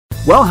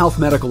WellHealth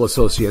Medical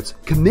Associates,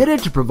 committed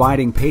to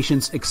providing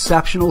patients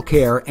exceptional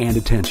care and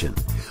attention.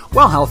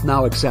 WellHealth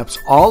now accepts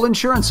all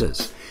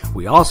insurances.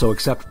 We also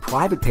accept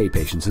private pay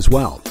patients as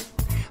well.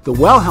 The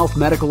WellHealth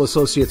Medical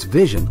Associates'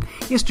 vision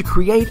is to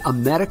create a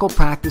medical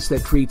practice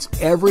that treats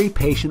every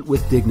patient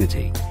with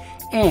dignity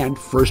and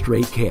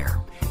first-rate care,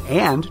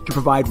 and to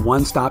provide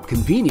one-stop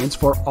convenience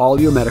for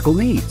all your medical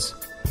needs.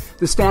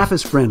 The staff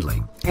is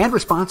friendly and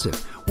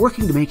responsive,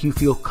 working to make you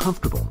feel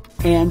comfortable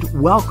and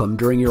welcome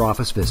during your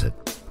office visit.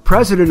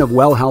 President of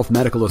WellHealth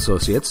Medical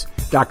Associates,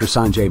 Dr.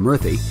 Sanjay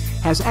Murthy,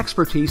 has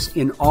expertise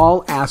in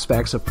all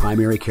aspects of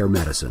primary care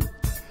medicine,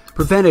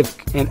 preventive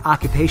and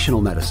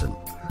occupational medicine,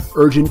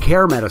 urgent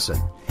care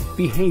medicine,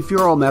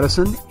 behavioral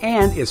medicine,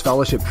 and is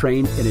fellowship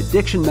trained in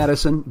addiction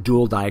medicine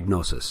dual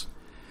diagnosis.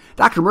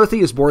 Dr.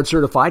 Murthy is board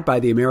certified by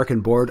the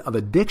American Board of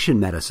Addiction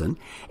Medicine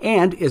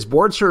and is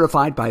board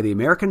certified by the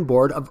American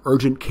Board of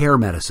Urgent Care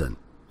Medicine.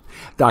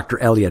 Dr.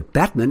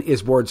 Bettman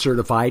is board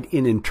certified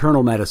in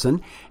internal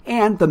medicine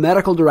and the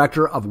medical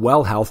director of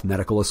WellHealth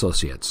Medical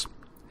Associates.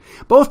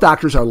 Both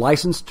doctors are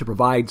licensed to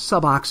provide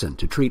Suboxone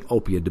to treat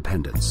opioid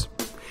dependence.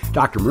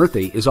 Dr.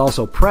 Murthy is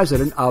also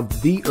president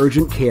of the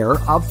Urgent Care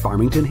of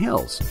Farmington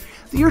Hills.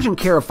 The Urgent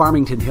Care of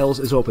Farmington Hills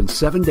is open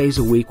 7 days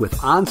a week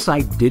with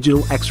on-site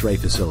digital x-ray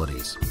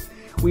facilities.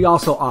 We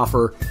also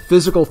offer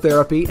physical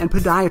therapy and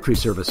podiatry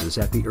services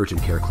at the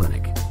Urgent Care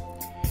Clinic.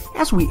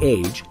 As we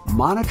age,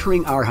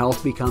 monitoring our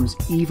health becomes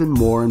even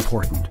more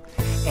important.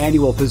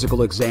 Annual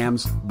physical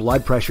exams,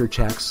 blood pressure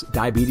checks,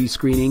 diabetes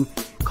screening,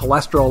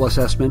 cholesterol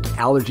assessment,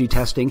 allergy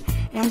testing,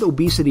 and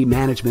obesity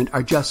management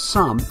are just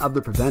some of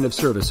the preventive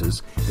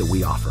services that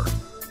we offer.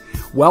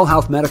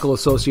 WellHealth Medical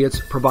Associates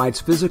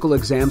provides physical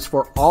exams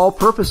for all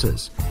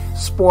purposes,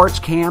 sports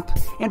camp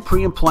and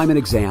pre-employment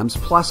exams,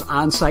 plus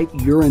on-site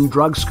urine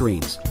drug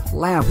screens,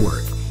 lab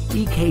work,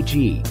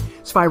 EKG,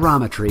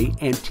 spirometry,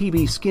 and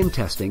TB skin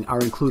testing are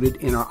included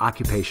in our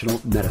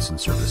occupational medicine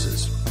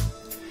services.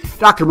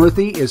 Dr.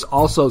 Murthy is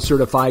also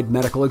certified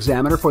medical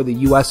examiner for the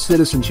U.S.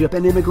 Citizenship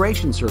and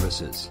Immigration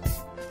Services.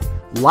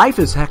 Life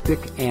is hectic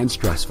and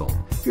stressful.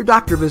 Your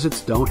doctor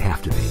visits don't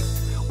have to be.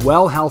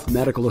 WellHealth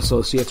Medical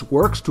Associates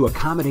works to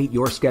accommodate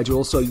your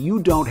schedule so you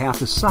don't have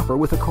to suffer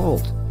with a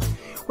cold.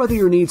 Whether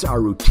your needs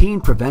are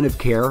routine preventive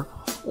care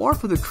or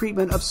for the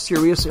treatment of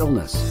serious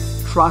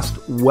illness, trust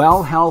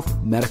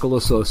WellHealth Medical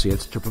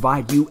Associates to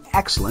provide you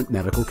excellent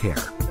medical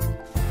care.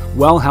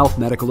 WellHealth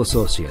Medical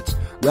Associates,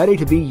 ready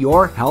to be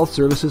your health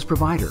services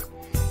provider.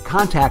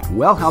 Contact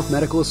WellHealth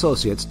Medical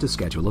Associates to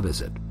schedule a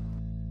visit.